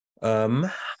Um,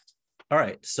 all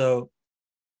right. So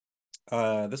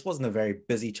this wasn't a very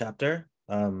busy chapter.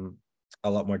 A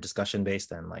lot more discussion based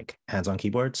than like hands-on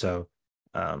keyboard. So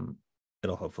um,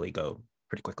 it'll hopefully go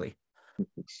pretty quickly.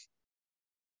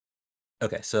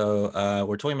 Okay, so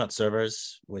we're talking about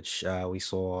servers, which we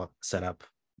saw set up,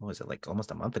 what was it, like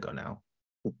almost a month ago now.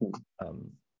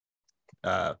 Um,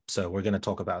 so we're going to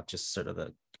talk about just sort of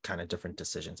the kind of different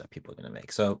decisions that people are going to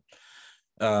make. So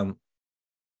um,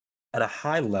 at a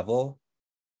high level,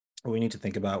 what we need to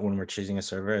think about when we're choosing a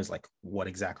server is like, what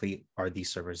exactly are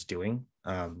these servers doing?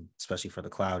 Especially for the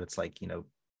cloud, it's like,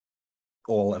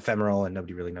 all ephemeral and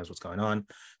nobody really knows what's going on.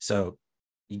 So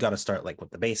you got to start like with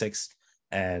the basics.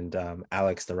 And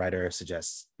Alex, the writer,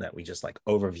 suggests that we just like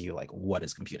overview like what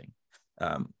is computing.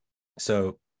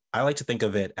 So I like to think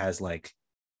of it as like,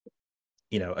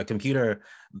 a computer.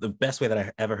 The best way that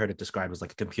I ever heard it described was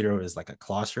like a computer is like a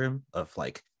classroom of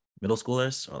like middle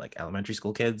schoolers or like elementary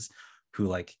school kids who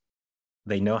like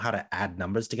they know how to add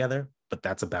numbers together, but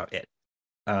that's about it.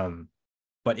 Um,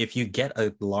 but if you get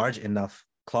a large enough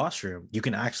classroom, you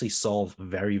can actually solve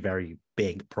very, very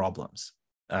big problems.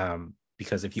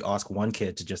 Because if you ask one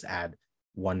kid to just add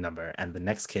one number and the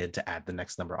next kid to add the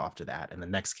next number after that, and the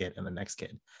next kid and the next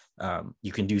kid,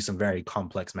 you can do some very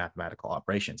complex mathematical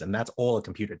operations. And that's all a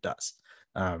computer does.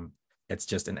 It's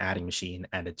just an adding machine,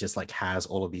 and it just like has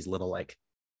all of these little like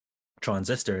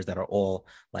transistors that are all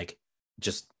like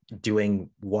just doing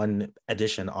one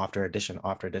addition after addition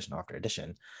after addition after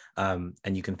addition. And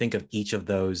you can think of each of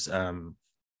those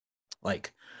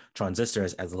like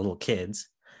transistors as little kids,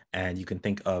 and you can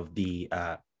think of the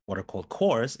what are called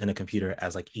cores in a computer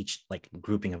as like each like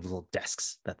grouping of little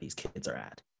desks that these kids are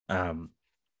at.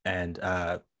 And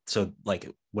so like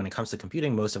when it comes to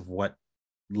computing, most of what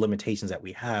limitations that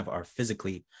we have are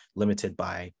physically limited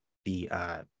by the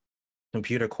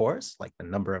computer cores, like the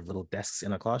number of little desks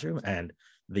in a classroom, and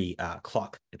the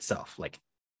clock itself, like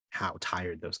how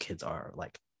tired those kids are,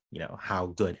 like, how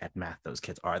good at math those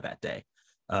kids are that day.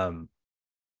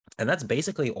 And that's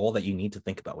basically all that you need to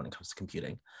think about when it comes to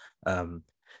computing.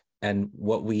 And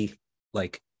what we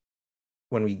like,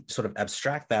 when we sort of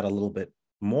abstract that a little bit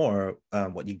more,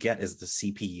 what you get is the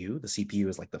CPU. The CPU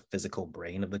is like the physical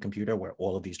brain of the computer where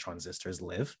all of these transistors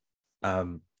live.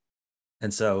 And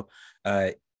so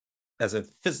as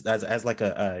like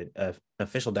a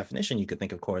official definition, you could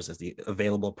think of cores as the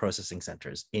available processing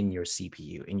centers in your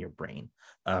CPU, in your brain.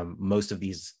 Most of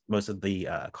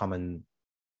the common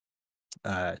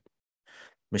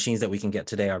machines that we can get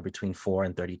today are between 4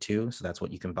 and 32. So that's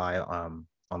what you can buy on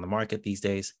the market these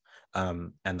days.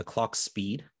 And the clock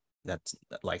speed, that's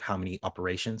like how many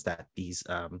operations that these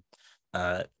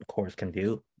cores can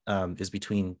do, is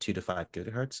between 2 to 5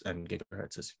 gigahertz, and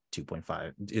gigahertz is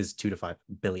 2 to 5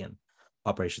 billion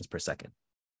operations per second.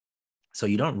 So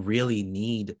you don't really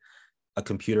need a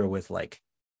computer with like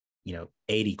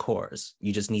 80 cores.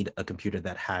 You just need a computer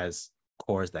that has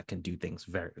cores that can do things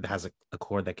that has a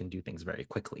core that can do things very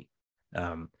quickly.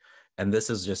 And this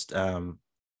is just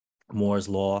Moore's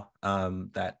law,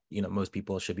 that most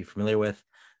people should be familiar with.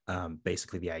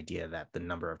 Basically the idea that the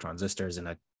number of transistors in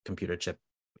a computer chip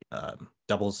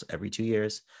doubles every 2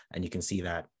 years, and you can see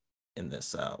that in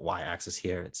this y-axis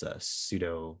here. It's a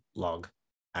pseudo log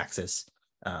axis,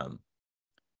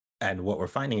 and what we're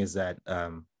finding is that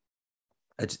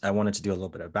I wanted to do a little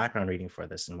bit of background reading for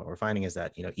this, and what we're finding is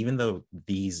that even though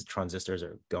these transistors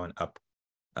are going up,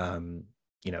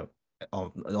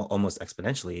 almost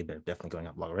exponentially, they're definitely going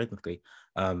up logarithmically.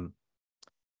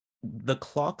 The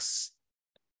clocks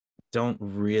don't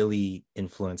really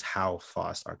influence how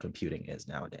fast our computing is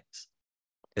nowadays.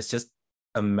 It's just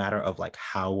a matter of like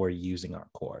how we're using our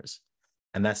cores.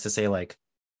 And that's to say, like,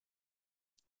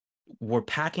 we're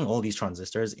packing all these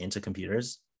transistors into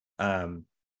computers,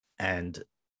 and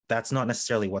that's not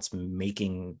necessarily what's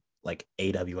making like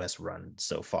AWS run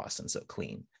so fast and so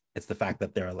clean. It's the fact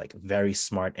that there are like very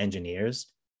smart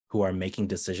engineers who are making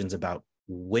decisions about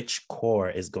which core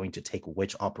is going to take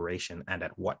which operation and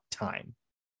at what time.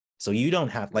 So you don't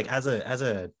have, like, as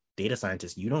a data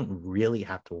scientist, you don't really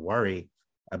have to worry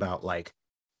about like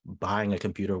buying a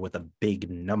computer with a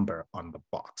big number on the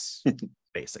box.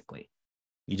 Basically,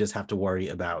 you just have to worry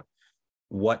about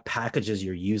what packages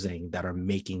you're using that are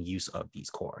making use of these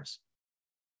cores.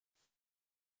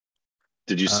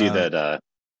 Did you see that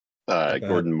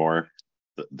Gordon Moore,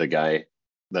 the guy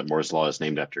that Moore's law is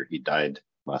named after, he died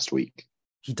last week?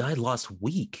 He died last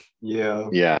week? Yeah.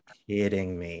 Yeah.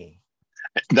 Kidding me.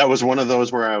 That was one of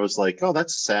those where I was like, oh,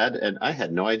 that's sad. And I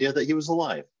had no idea that he was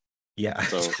alive. Yeah.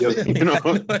 So, I had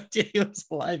no idea he was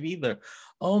alive either.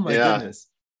 Oh my goodness.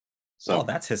 So, oh,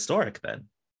 that's historic then.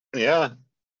 Yeah.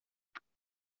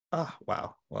 Oh,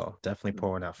 wow. Well, definitely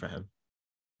pour one out for him.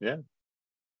 Yeah.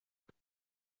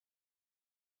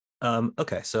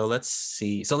 Okay, so let's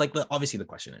see. So like obviously the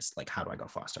question is like, how do I go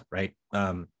faster, right?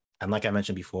 And like I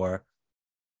mentioned before,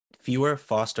 fewer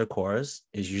faster cores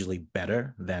is usually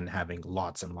better than having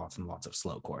lots and lots and lots of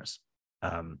slow cores.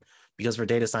 Because for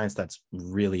data science, that's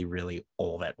really, really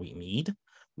all that we need.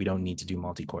 We don't need to do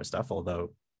multi-core stuff,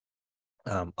 although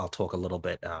I'll talk a little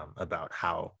bit about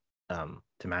how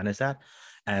to manage that.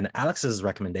 And Alex's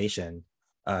recommendation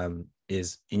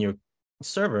is in your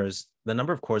servers, the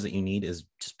number of cores that you need is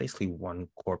just basically one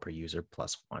core per user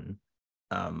plus one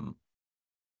um,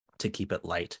 to keep it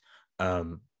light.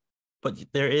 But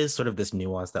there is sort of this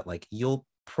nuance that like you'll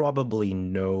probably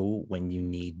know when you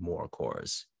need more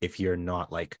cores if you're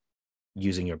not like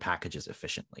using your packages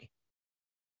efficiently.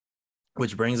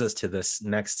 Which brings us to this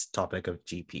next topic of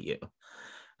GPU.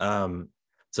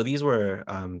 So these were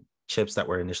chips that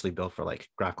were initially built for like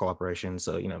graphical operations.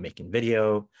 So, making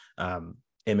video,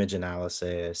 image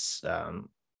analysis,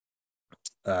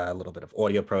 a little bit of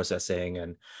audio processing.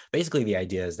 And basically the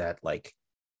idea is that like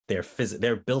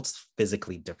they're built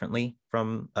physically differently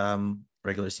from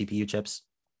regular CPU chips.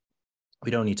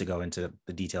 We don't need to go into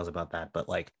the details about that, but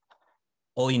like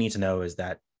all you need to know is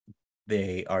that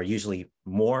they are usually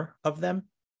more of them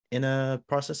in a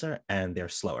processor and they're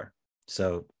slower.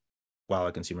 So while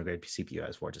a consumer grade CPU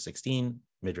has 4 to 16,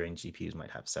 mid-range GPUs might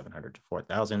have 700 to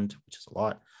 4,000, which is a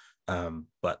lot.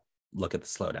 But look at the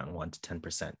slowdown, 1 to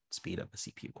 10% speed of the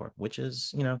CPU core, which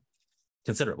is,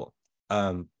 considerable.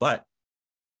 But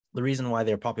the reason why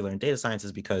they're popular in data science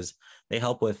is because they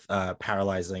help with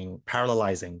parallelizing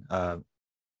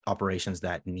operations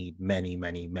that need many,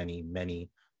 many, many, many,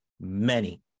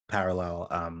 many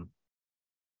parallel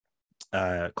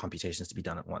computations to be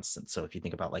done at once. And so if you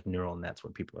think about like neural nets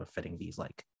where people are fitting these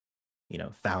like,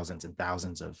 thousands and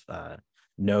thousands of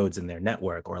nodes in their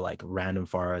network, or like random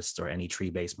forests or any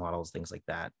tree-based models, things like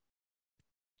that.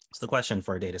 So the question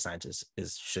for a data scientist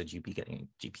is, should you be getting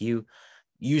a GPU?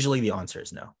 Usually the answer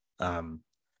is no.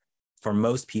 For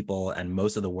most people and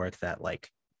most of the work that like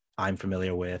I'm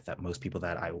familiar with, that most people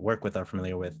that I work with are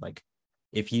familiar with, like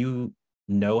if you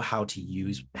know how to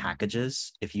use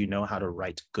packages, if you know how to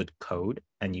write good code,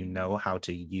 and you know how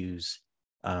to use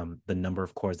the number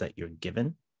of cores that you're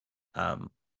given,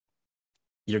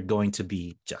 you're going to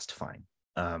be just fine.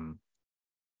 And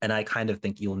I kind of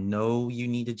think you'll know you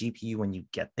need a GPU when you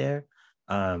get there,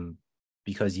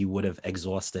 because you would have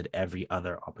exhausted every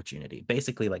other opportunity.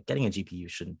 Basically, like getting a GPU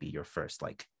shouldn't be your first,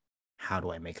 like, how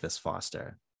do I make this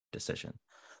faster decision?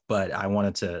 But I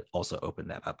wanted to also open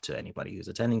that up to anybody who's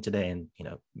attending today, and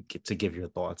get to give your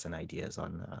thoughts and ideas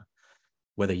on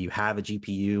whether you have a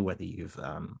GPU, whether you've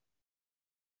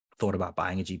thought about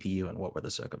buying a GPU, and what were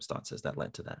the circumstances that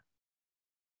led to that.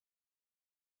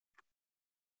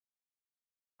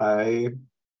 I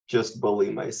just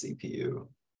bully my CPU.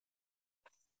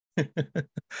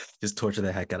 Just torture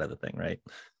the heck out of the thing, right?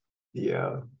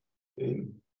 Yeah. I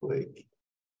mean, like,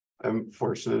 I'm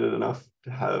fortunate enough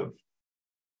to have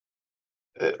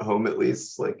at home at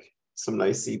least like some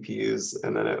nice CPUs,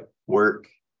 and then at work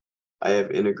I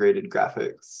have integrated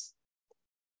graphics.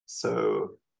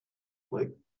 So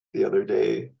like the other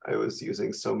day I was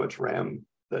using so much RAM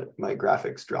that my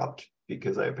graphics dropped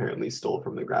because I apparently stole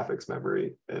from the graphics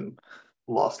memory and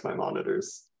lost my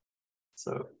monitors.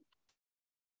 So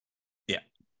yeah.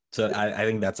 So I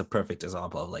think that's a perfect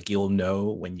example of like, you'll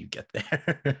know when you get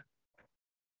there.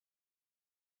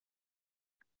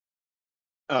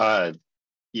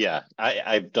 Yeah,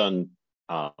 I've done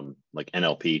like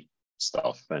NLP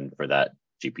stuff, and for that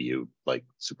GPU like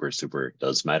super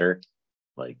does matter.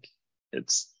 Like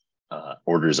it's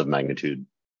orders of magnitude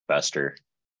faster.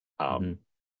 Mm-hmm.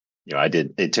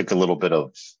 It took a little bit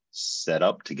of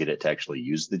setup to get it to actually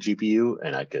use the GPU,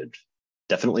 and I could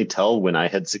definitely tell when I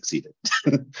had succeeded.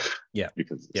 Yeah.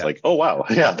 Because it's like, oh wow,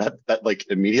 yeah, that like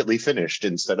immediately finished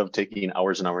instead of taking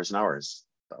hours and hours and hours.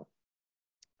 So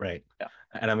right. Yeah.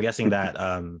 And I'm guessing that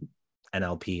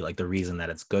NLP, like the reason that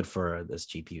it's good for this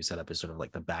GPU setup is sort of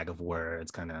like the bag of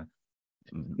words, kind of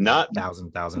not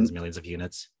thousands, millions of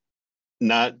units.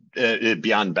 Not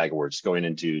beyond bag of words, going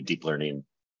into deep learning.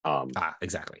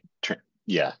 Exactly.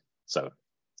 Yeah. So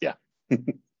yeah,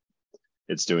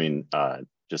 it's doing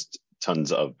just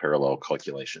tons of parallel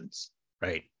calculations.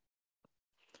 Right.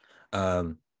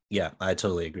 Yeah, I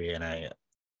totally agree. And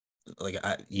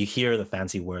you hear the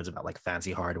fancy words about like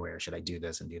fancy hardware. Should I do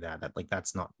this and do that?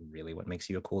 That's not really what makes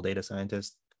you a cool data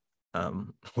scientist.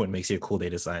 What makes you a cool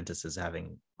data scientist is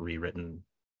having rewritten,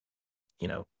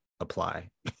 apply.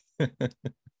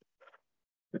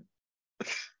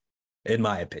 in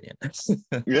my opinion.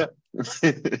 Yeah.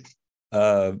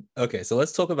 Okay, so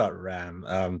let's talk about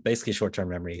RAM. Basically short-term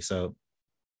memory. So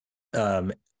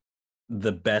the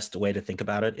best way to think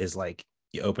about it is like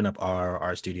you open up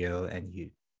RStudio, and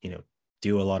you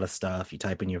do a lot of stuff. You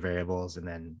type in your variables, and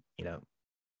then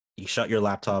you shut your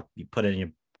laptop, you put it in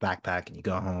your backpack, and you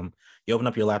go home. You open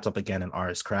up your laptop again, and R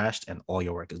is crashed, and all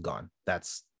your work is gone.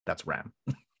 That's RAM.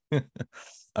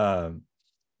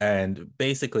 And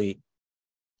basically,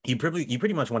 you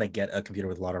pretty much want to get a computer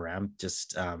with a lot of RAM,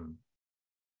 just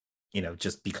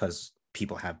just because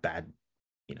people have bad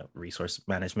resource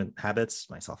management habits,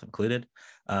 myself included.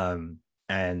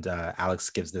 And Alex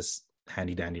gives this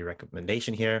handy dandy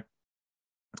recommendation here.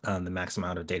 The max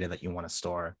amount of data that you want to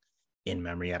store in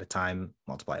memory at a time,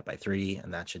 multiply it by 3,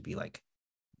 and that should be like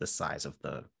the size of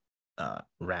the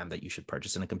RAM that you should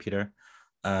purchase in a computer.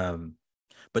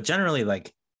 But generally,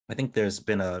 like, I think there's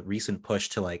been a recent push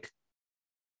to like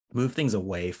move things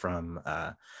away from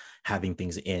having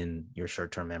things in your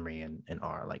short-term memory in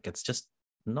R. Like, it's just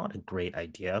not a great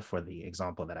idea for the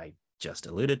example that I just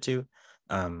alluded to.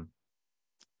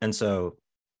 And so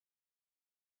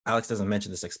Alex doesn't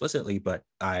mention this explicitly, but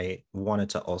I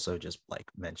wanted to also just like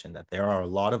mention that there are a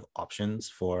lot of options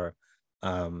for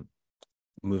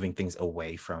moving things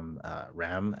away from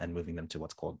RAM and moving them to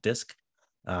what's called disk.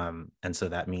 And so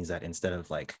that means that instead of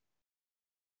like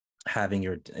saying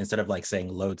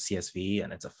load CSV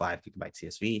and it's a 5 GB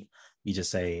CSV, you just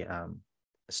say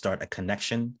start a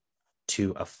connection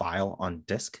to a file on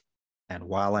disk. And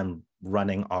while I'm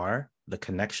running R, the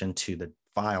connection to the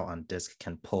file on disk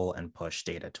can pull and push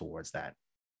data towards that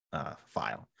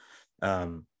file.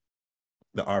 The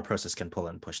R process can pull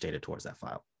and push data towards that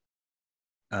file.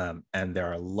 And there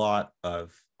are a lot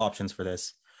of options for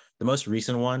this. The most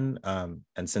recent one,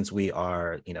 and since we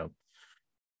are,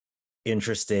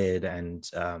 interested and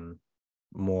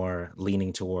more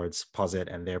leaning towards Posit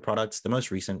and their products, the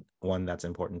most recent one that's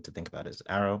important to think about is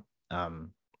Arrow,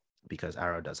 because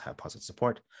Arrow does have Posit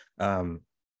support.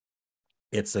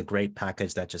 It's a great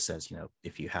package that just says,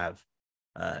 if you have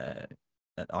an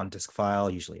on-disk file,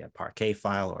 usually a Parquet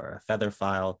file or a Feather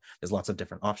file, there's lots of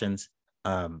different options.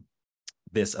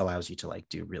 This allows you to like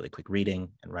do really quick reading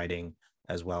and writing,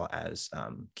 as well as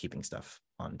keeping stuff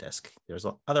on disk. There's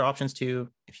other options too.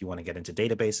 If you want to get into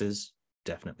databases,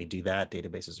 definitely do that.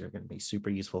 Databases are going to be super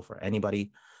useful for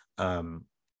anybody.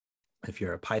 If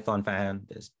you're a Python fan,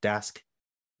 there's Dask.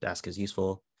 Dask is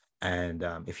useful. And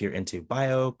if you're into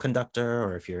bioconductor,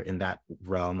 or if you're in that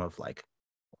realm of like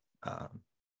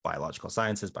biological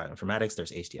sciences, bioinformatics,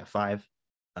 there's HDF5,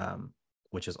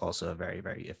 which is also a very,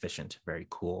 very efficient, very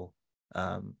cool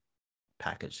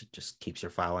package. It just keeps your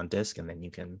file on disk, and then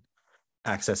you can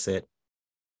access it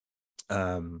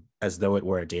as though it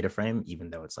were a data frame, even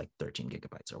though it's like 13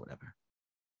 gigabytes or whatever.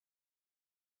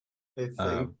 I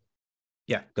think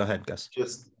yeah, go ahead, Gus.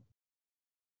 just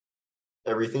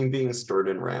everything being stored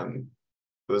in RAM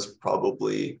was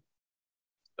probably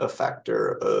a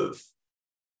factor of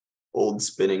old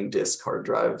spinning disk hard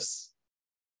drives.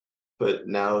 But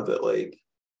now that like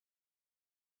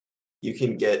you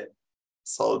can get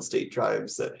solid state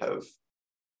drives that have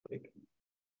like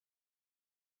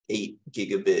 8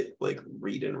 gigabit like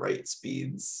read and write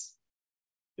speeds,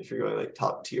 if you're going like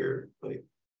top tier, like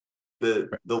the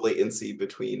latency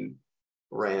between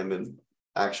RAM and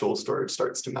actual storage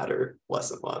starts to matter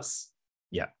less and less.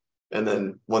 Yeah. And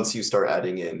then once you start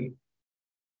adding in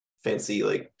fancy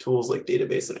like tools like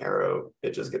database and Arrow,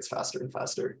 it just gets faster and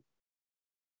faster.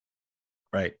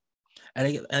 Right.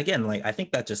 And again, like, I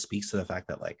think that just speaks to the fact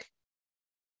that like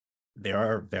there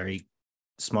are very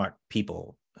smart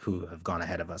people who have gone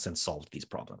ahead of us and solved these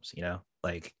problems,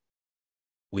 like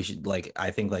we should, like,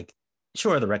 I think like,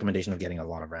 sure, the recommendation of getting a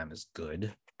lot of RAM is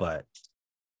good, but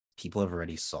people have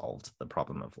already solved the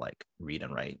problem of like read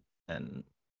and write, and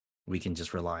we can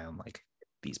just rely on like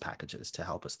these packages to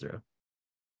help us through.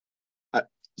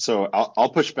 So I'll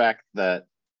push back that,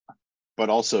 but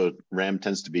also RAM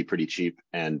tends to be pretty cheap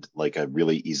and like a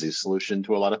really easy solution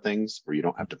to a lot of things where you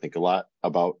don't have to think a lot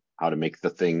about how to make the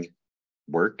thing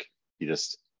work. You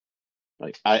just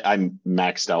like, I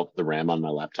maxed out the RAM on my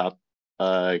laptop.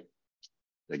 I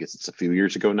guess it's a few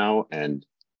years ago now, and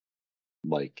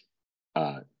like,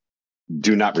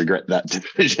 do not regret that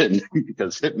decision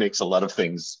because it makes a lot of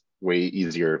things way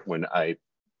easier when I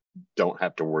don't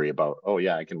have to worry about, oh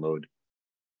yeah, I can load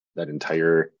that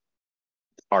entire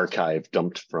archive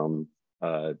dumped from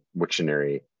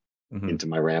Wiktionary into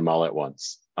my RAM all at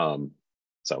once.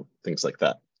 So things like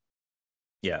that.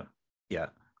 Yeah.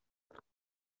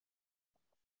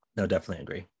 No, definitely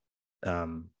agree.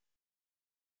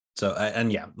 So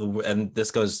and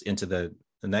this goes into the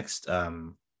the next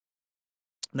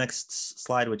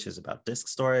slide, which is about disk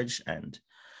storage, and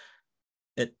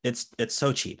it's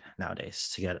so cheap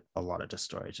nowadays to get a lot of disk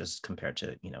storage as compared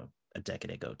to a decade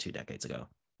ago, 2 decades ago.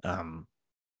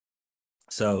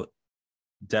 So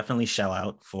definitely shell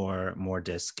out for more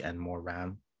disk and more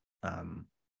RAM,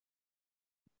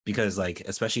 because like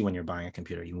especially when you're buying a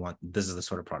computer, this is the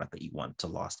sort of product that you want to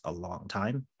last a long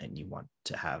time, and you want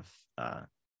to have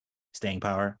staying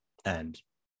power. And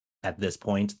at this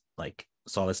point, like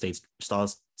solid state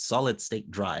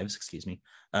drives, excuse me,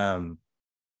 are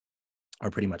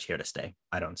pretty much here to stay.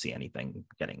 I don't see anything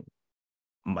getting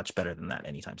much better than that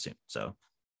anytime soon. So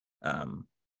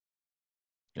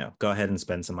go ahead and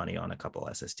spend some money on a couple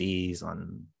SSDs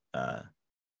and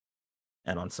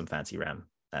on some fancy RAM,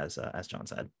 as John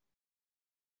said.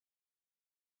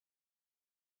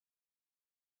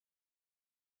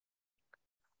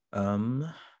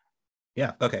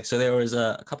 Yeah, okay. So there was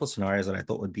a couple of scenarios that I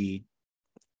thought would be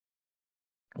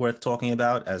worth talking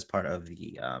about as part of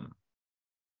the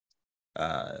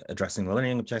addressing the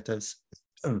learning objectives.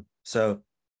 So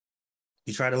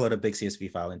you try to load a big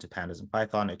CSV file into pandas in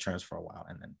Python, it churns for a while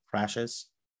and then crashes.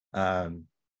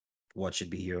 What should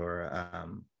be your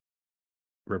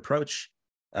approach?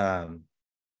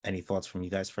 Any thoughts from you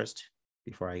guys first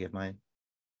before I give mine?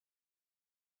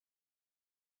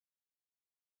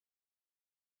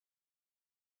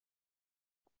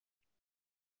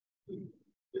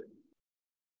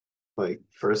 Like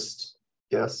first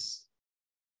guess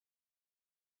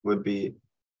would be,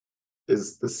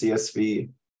 is the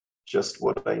CSV just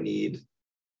what I need,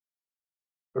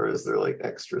 or is there like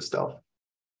extra stuff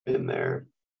in there?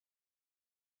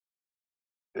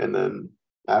 And then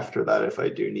after that, if I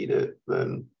do need it,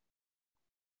 then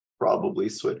probably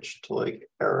switch to like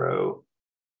Arrow,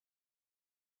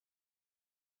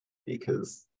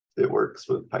 because it works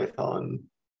with Python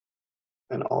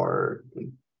and R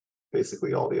and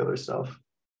basically all the other stuff.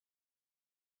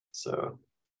 So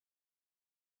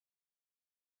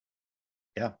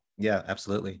yeah,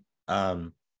 absolutely.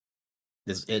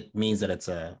 It means that it's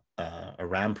a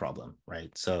RAM problem,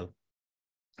 right? So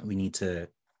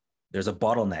there's a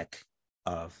bottleneck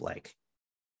of like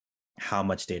how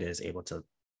much data is able to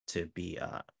be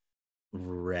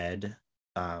read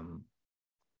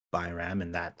by RAM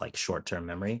in that like short-term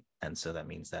memory. And so that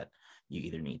means that you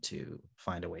either need to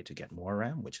find a way to get more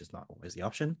RAM, which is not always the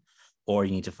option, or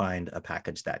you need to find a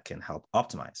package that can help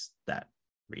optimize that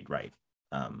read-write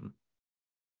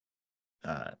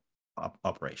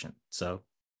operation. So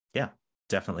yeah,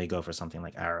 definitely go for something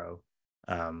like Arrow.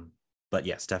 But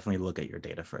yes, definitely look at your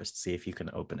data first. See if you can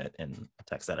open it in a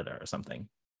text editor or something,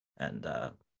 and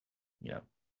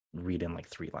read in like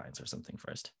 3 lines or something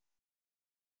first.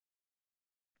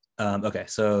 Okay,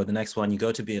 so the next one, you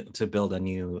go to build a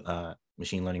new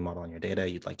machine learning model on your data.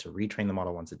 You'd like to retrain the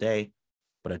model once a day,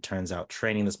 but it turns out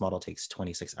training this model takes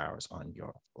 26 hours on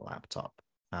your laptop.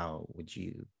 How would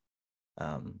you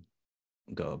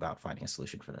go about finding a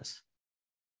solution for this?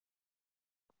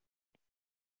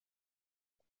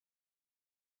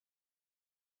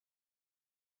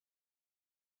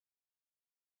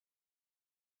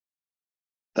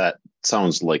 That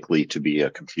sounds likely to be a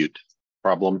compute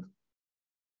problem.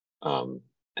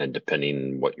 And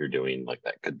depending what you're doing, like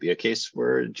that could be a case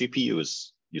where GPU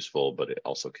is useful, but it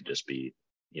also could just be,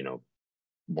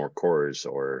 more cores,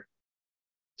 or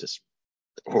just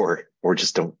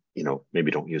don't,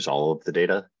 maybe don't use all of the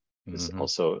data is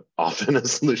also often a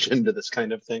solution to this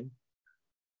kind of thing.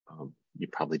 You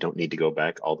probably don't need to go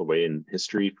back all the way in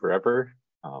history forever.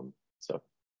 So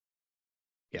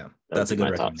yeah, that's a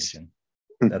good recommendation.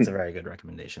 That's a very good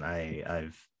recommendation.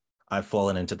 I've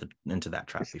fallen into that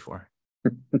trap before.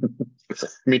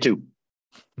 Me too.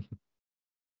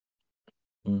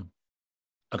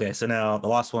 Okay, so now the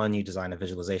last one, you design a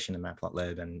visualization in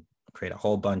Matplotlib and create a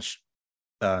whole bunch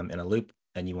in a loop,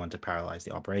 and you want to parallelize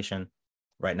the operation.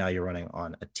 Right now you're running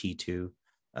on a T2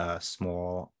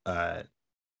 small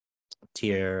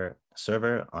tier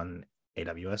server on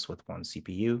AWS with 1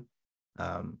 CPU.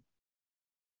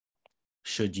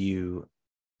 Should you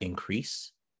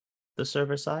increase the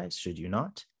server size? Should you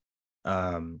not?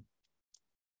 How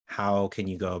can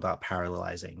you go about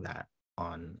parallelizing that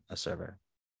on a server?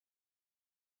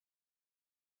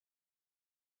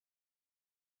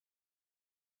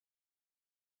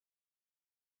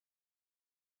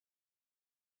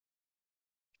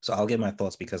 So I'll give my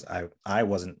thoughts, because I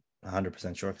wasn't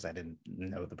 100% sure because I didn't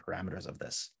know the parameters of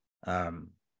this.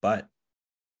 But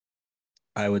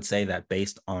I would say that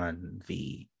based on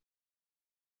the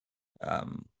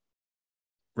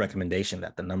recommendation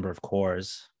that the number of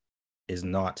cores is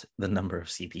not the number of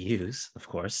CPUs, of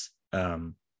course,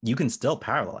 you can still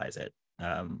parallelize it.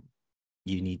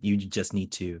 You just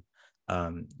need to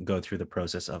go through the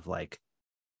process of like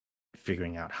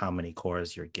figuring out how many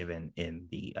cores you're given in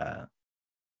the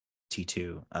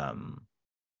T2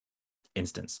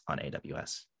 instance on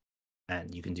AWS.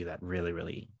 And you can do that really,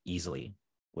 really easily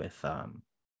with the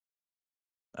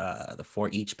for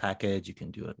each package. You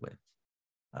can do it with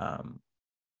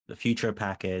the future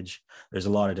package. There's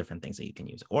a lot of different things that you can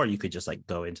use, or you could just like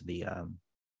go into the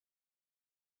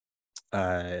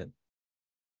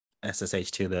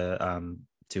SSH to the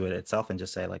to it itself and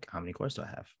just say like, how many cores do I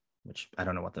have? Which I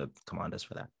don't know what the command is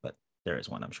for that, but there is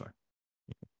one, I'm sure.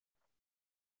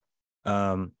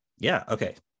 Yeah,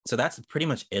 okay. So that's pretty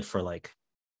much it for like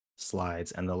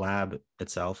slides, and the lab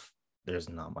itself, there's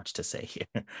not much to say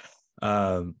here.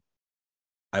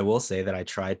 I will say that I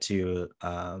tried to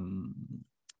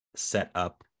set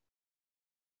up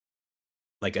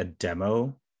like a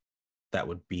demo that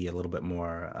would be a little bit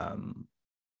more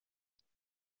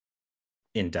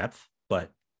in depth,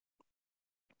 but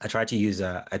I tried to use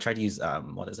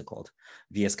what is it called,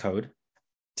 VS Code,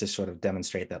 to sort of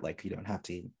demonstrate that like you don't have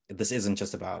to. This isn't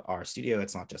just about RStudio.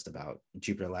 It's not just about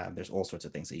Jupyter Lab. There's all sorts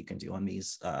of things that you can do on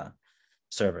these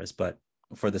servers. But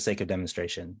for the sake of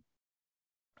demonstration,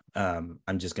 I'm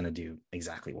just going to do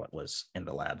exactly what was in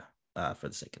the lab for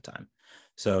the sake of time.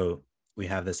 So we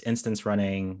have this instance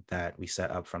running that we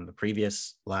set up from the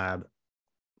previous lab.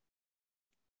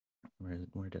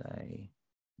 Where did I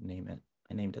name it?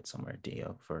 I named it somewhere,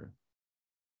 DO for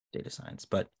data science.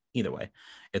 But either way,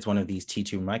 it's one of these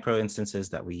T2 micro instances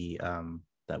that we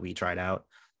tried out.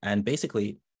 And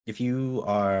basically, if you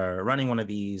are running one of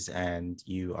these and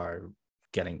you are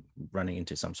running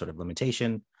into some sort of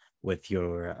limitation with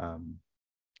your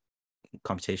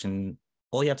computation,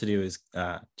 all you have to do is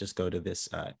just go to this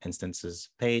instances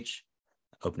page,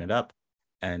 open it up,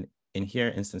 and in here,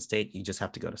 instance state, you just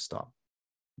have to go to stop.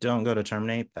 Don't go to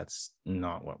terminate. That's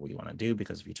not what we want to do,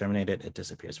 because if you terminate it, it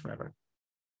disappears forever.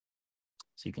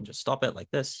 So you can just stop it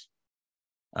like this.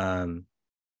 And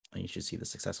you should see this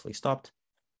successfully stopped.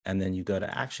 And then you go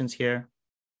to actions here,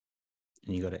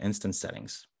 and you go to instance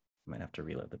settings. You might have to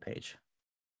reload the page.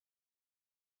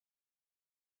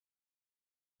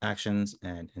 Actions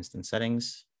and instance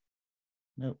settings.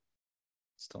 Nope,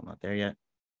 still not there yet.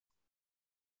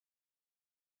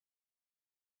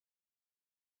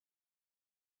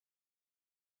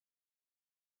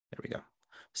 There we go.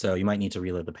 So you might need to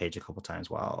reload the page a couple times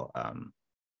while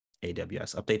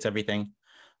AWS updates everything.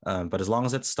 But as long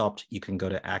as it's stopped, you can go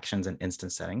to actions and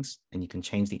instance settings, and you can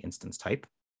change the instance type.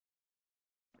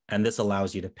 And this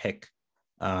allows you to pick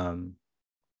the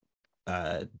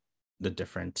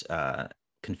different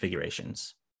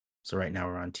configurations. So right now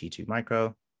we're on T2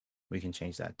 micro. We can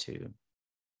change that to a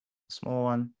small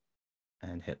one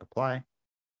and hit apply. It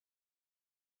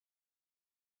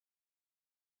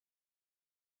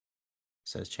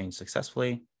says change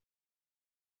successfully.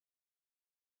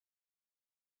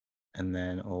 And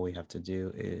then all we have to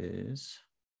do is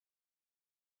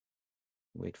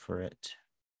wait for it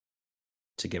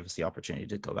to give us the opportunity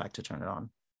to go back to turn it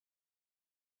on.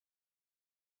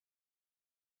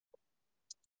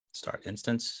 Start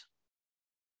instance.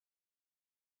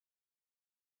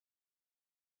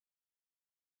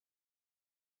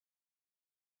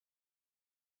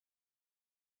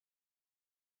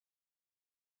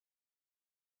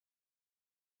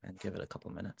 And give it a couple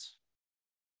minutes.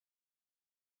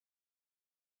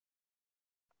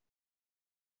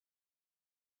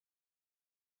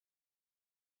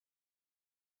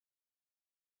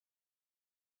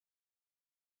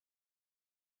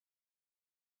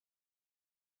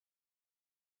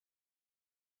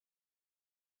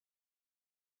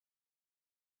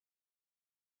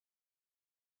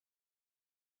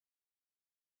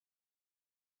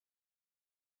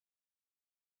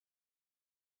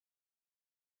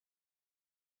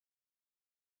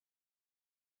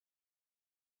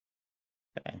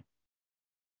 Okay,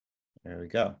 there we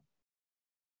go.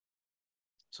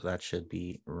 So that should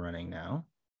be running now.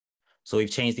 So we've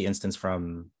changed the instance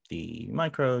from the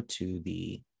micro to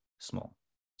the small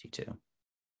T2.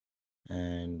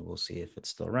 And we'll see if it's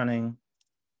still running.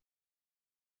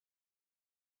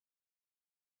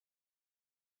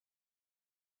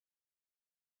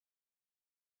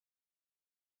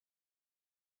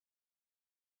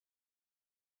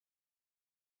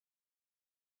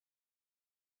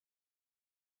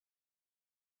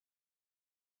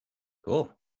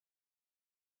 Cool.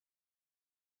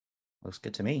 Looks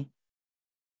good to me.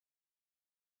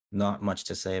 Not much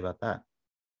to say about that.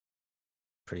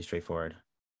 Pretty straightforward.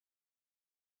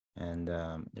 And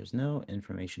there's no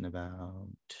information about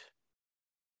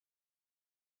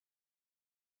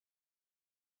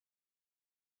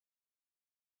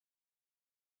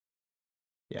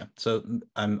Yeah. So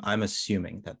I'm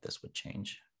assuming that this would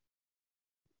change.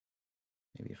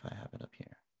 Maybe if I have it up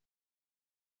here.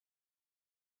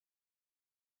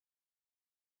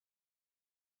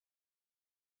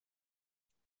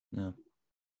 No,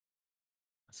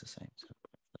 that's the same. So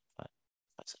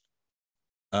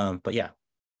but yeah,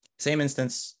 same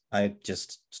instance. I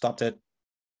just stopped it,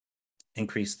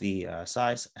 increased the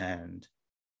size, and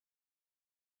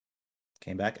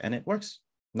came back, and it works.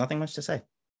 Nothing much to say.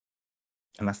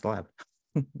 And that's the lab.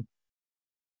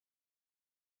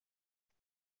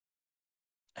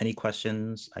 Any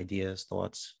questions, ideas,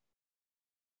 thoughts?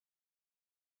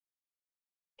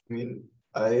 I mean,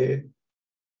 at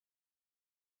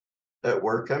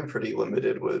work, I'm pretty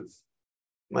limited with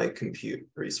my compute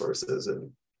resources,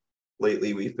 and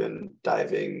lately we've been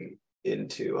diving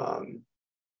into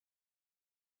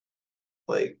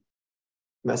like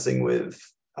messing with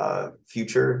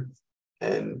future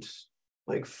and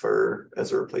like fur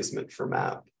as a replacement for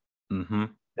map. Mm-hmm.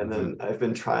 And then I've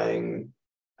been trying,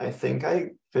 I think I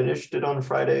finished it on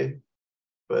Friday,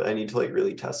 but I need to like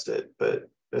really test it. But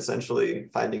essentially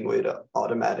finding a way to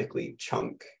automatically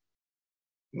chunk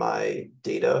my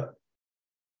data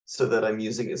so that I'm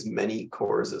using as many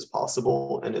cores as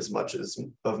possible and as much as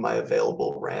of my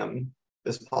available RAM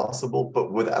as possible,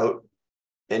 but without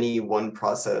any one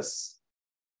process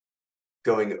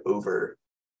going over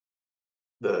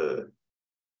the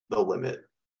limit,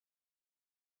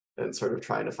 and sort of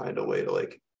trying to find a way to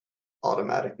like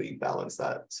automatically balance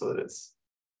that so that it's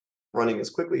running as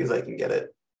quickly as I can get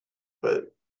it. But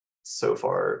so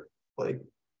far, like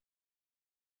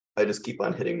I just keep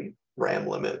on hitting RAM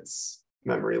limits,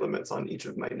 memory limits on each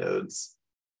of my nodes.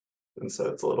 And so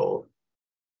it's a little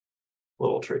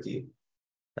tricky.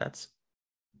 That's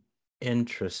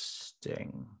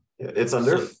interesting. Yeah, it's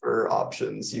under fur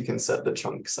options. You can set the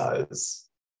chunk size,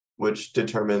 which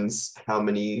determines how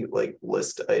many like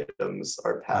list items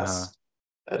are passed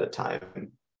at a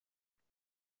time.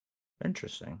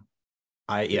 Interesting.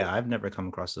 I've never come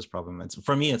across this problem. It's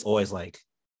for me, it's always like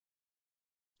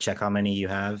check how many you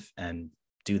have and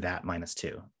do that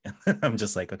 -2. I'm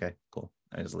just like, okay, cool.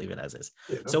 I just leave it as is.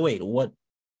 Yeah. So wait, what?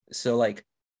 So like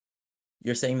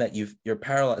you're saying that you're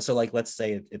parallel. So like let's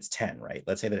say it's 10, right?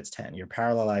 Let's say that it's 10. You're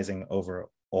parallelizing over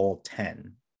all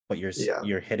 10, but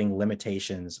you're hitting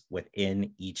limitations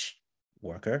within each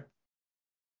worker.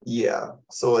 Yeah.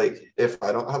 So like if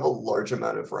I don't have a large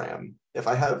amount of RAM, if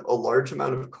I have a large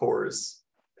amount of cores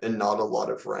and not a lot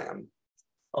of RAM.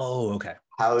 Oh, okay.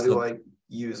 How do I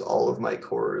use all of my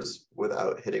cores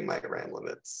without hitting my RAM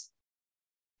limits?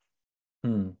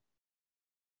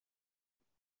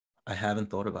 I haven't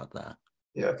thought about that.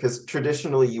 Yeah, because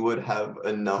traditionally you would have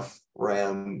enough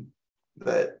RAM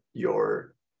that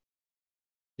you'd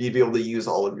be able to use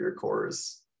all of your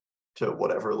cores to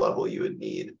whatever level you would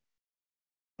need.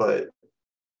 But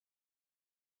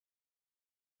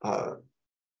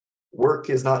work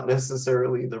is not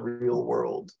necessarily the real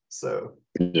world. So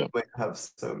you might have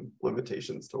some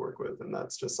limitations to work with. And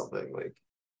that's just something like.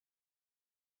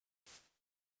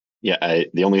 Yeah,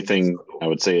 the only thing I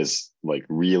would say is like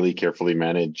really carefully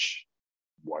manage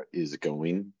what is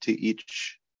going to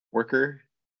each worker.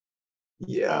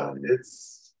 Yeah,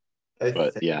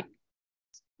 yeah.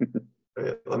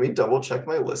 Okay, let me double check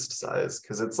my list size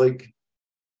because it's like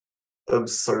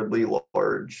absurdly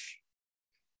large.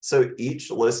 So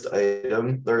each list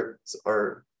item, there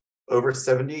are over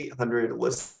 7,800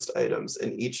 list items,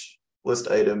 and each list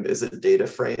item is a data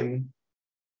frame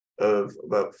of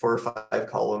about 4 or 5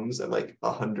 columns and like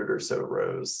 100 or so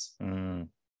rows.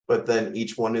 But then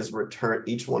each one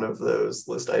of those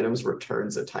list items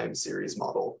returns a time series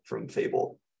model from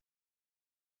Fable.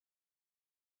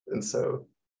 And so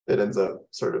it ends up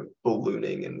sort of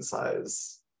ballooning in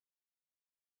size.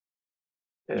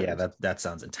 And yeah, that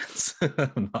sounds intense.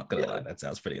 I'm not gonna lie, that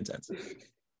sounds pretty intense.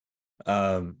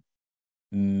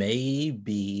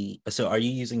 Maybe so are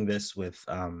you using this with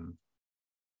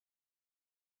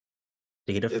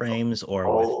data frames or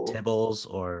with tibbles,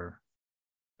 or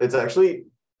it's actually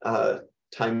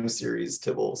time series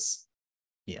tibbles?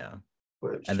 Yeah.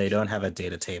 And they don't have a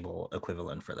data table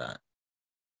equivalent for that?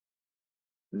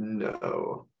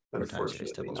 No, for time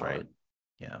series tibbles, not. Right?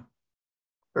 Yeah.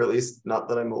 Or at least not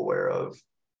that I'm aware of,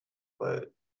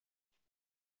 but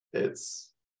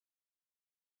it's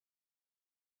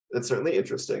certainly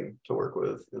interesting to work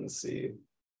with and see.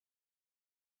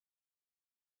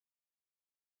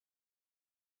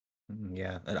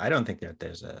 Yeah, and I don't think that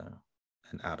there's an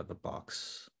out of the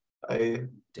box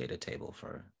data table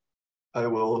for. I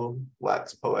will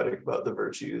wax poetic about the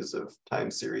virtues of time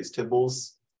series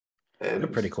tibbles, and they're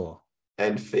pretty cool.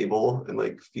 And Fable and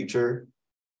like future,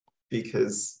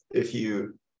 because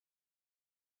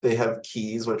they have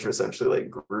keys, which are essentially like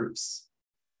groups,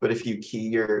 but if you key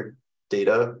your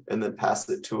data and then pass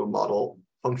it to a model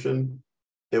function,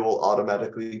 it will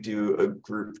automatically do a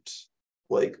grouped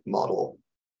like model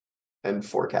and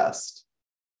forecast.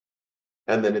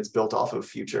 And then it's built off of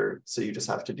future. So you just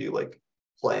have to do like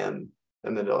plan,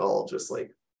 and then it all just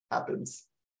like happens.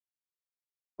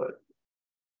 But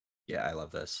yeah, I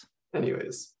love this.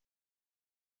 anyways,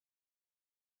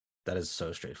 that is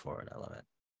so straightforward. I love it.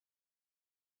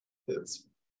 It's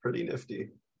pretty nifty.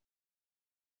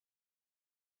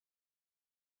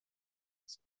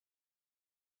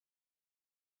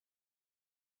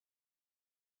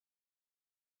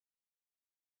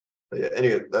 But yeah,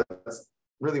 anyway, that's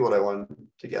really what I wanted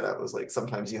to get at, was like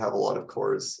sometimes you have a lot of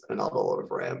cores and not a lot of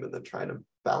RAM, and then trying to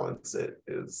balance it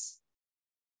is,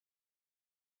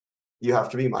 you have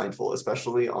to be mindful,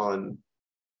 especially on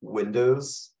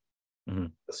Windows. Mm-hmm.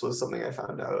 This was something I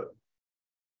found out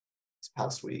this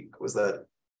past week, was that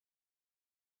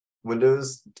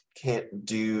Windows can't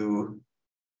do,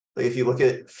 like if you look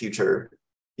at future,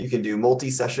 you can do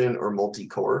multi-session or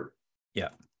multi-core. Yeah.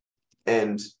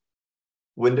 And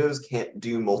Windows can't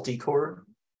do multi-core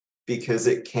because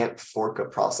it can't fork a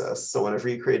process. So whenever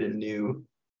you create a new,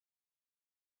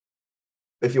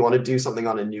 if you want to do something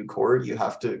on a new core, you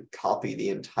have to copy the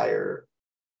entire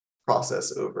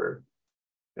process over.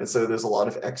 And so there's a lot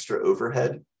of extra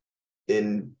overhead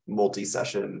in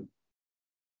multi-session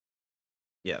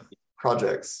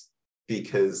projects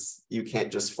because you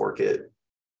can't just fork it.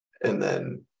 And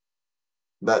then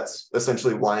that's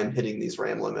essentially why I'm hitting these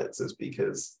RAM limits, is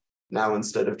because now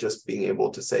instead of just being able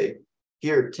to say,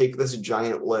 here, take this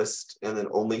giant list and then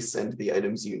only send the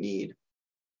items you need,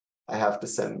 I have to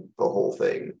send the whole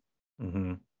thing.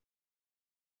 Mm-hmm.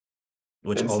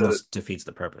 Which and almost defeats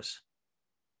the purpose.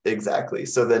 Exactly.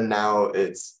 So then now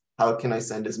it's, how can I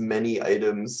send as many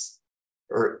items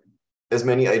or as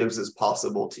many items as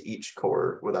possible to each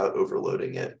core without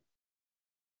overloading it,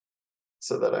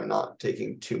 so that I'm not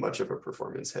taking too much of a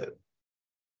performance hit.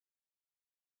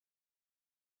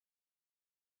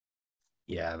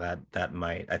 Yeah, that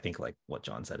might, I think like what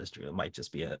John said is true. It might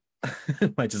just be a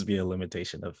it might just be a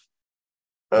limitation of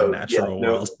the natural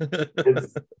world.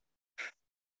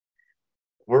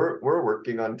 We're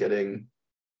working on getting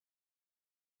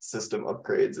system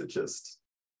upgrades. It just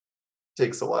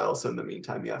takes a while. So in the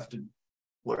meantime, you have to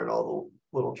learn all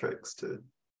the little tricks to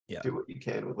do what you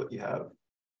can with what you have.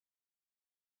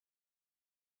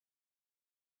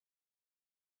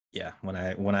 Yeah, when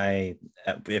I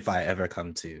if I ever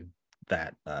come to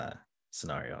that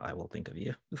scenario, I will think of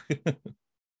you.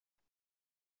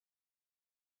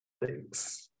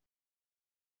 Thanks.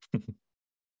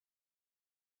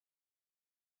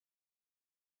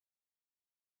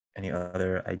 Any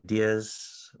other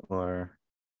ideas or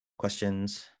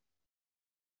questions?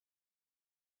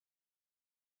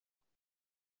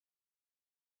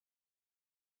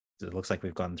 It looks like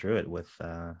we've gone through it with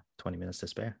 20 minutes to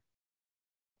spare.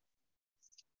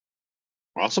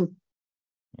 Awesome.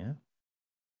 Yeah.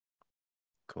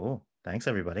 Cool. Thanks,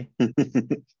 everybody.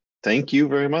 Thank you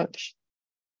very much.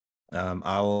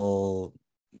 I will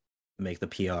make the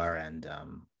PR and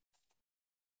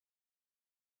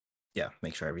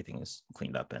make sure everything is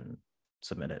cleaned up and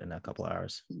submit it in a couple of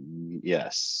hours.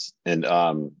 Yes. And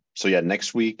so yeah,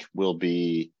 next week will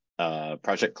be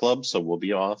Project Club, so we'll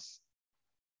be off.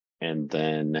 And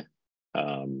then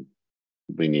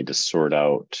we need to sort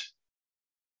out,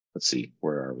 let's see,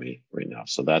 where are we right now?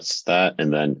 So that's that.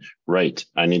 And then,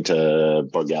 I need to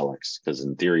bug Alex, because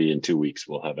in theory, in 2 weeks,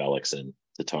 we'll have Alex in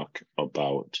to talk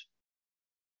about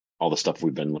all the stuff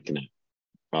we've been looking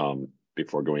at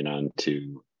before going on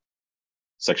to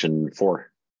section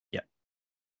 4. Yeah.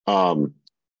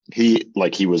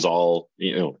 He was all,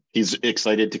 he's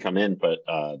excited to come in, but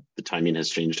the timing has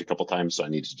changed a couple times, so I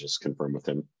need to just confirm with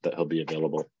him that he'll be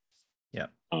available. Yeah.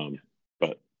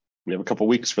 But we have a couple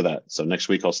weeks for that. So next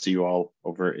week I'll see you all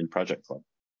over in Project Club.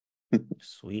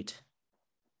 Sweet.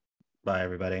 Bye,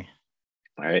 everybody.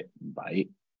 All right. Bye.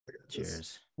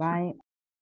 Cheers. Bye.